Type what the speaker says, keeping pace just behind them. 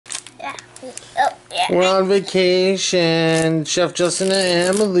Oh, yeah. We're on vacation. Chef Justin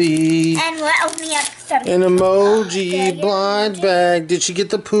and Emily. And we're opening up some. An emoji blind bag. Did she get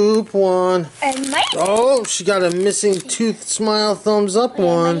the poop one? Oh, she got a missing tooth smile thumbs up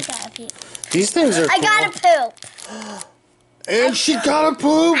one. These things are cool. I got a poop. And she got a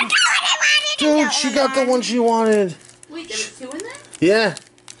poop. I got what I wanted. Dude, she got the one she wanted. Wait, there was 2 in there? Yeah.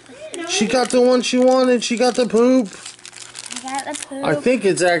 She got the one she wanted. She got the poop. I got the poop. I think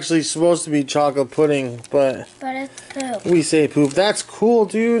it's actually supposed to be chocolate pudding, but it's poop. we say poop. That's cool,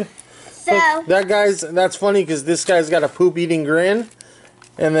 dude. So Look, that's funny because this guy's got a poop eating grin,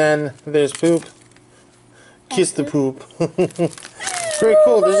 and then there's poop. Kiss the poop. Very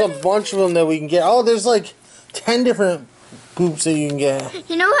cool. There's a bunch of them that we can get. Oh, there's like 10 different poops that you can get.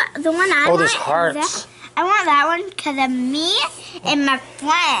 you know what? The one I want. Oh, there's hearts. I want that one because of me and my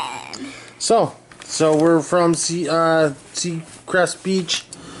friend. So we're from Seacrest Beach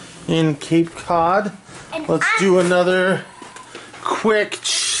in Cape Cod. And Let's do another quick.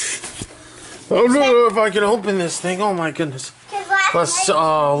 I don't know if I can open this thing. Oh my goodness.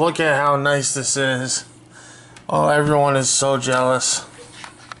 Oh, look at how nice this is. Oh, everyone is so jealous.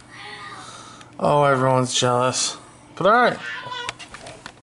 Oh, everyone's jealous. But alright.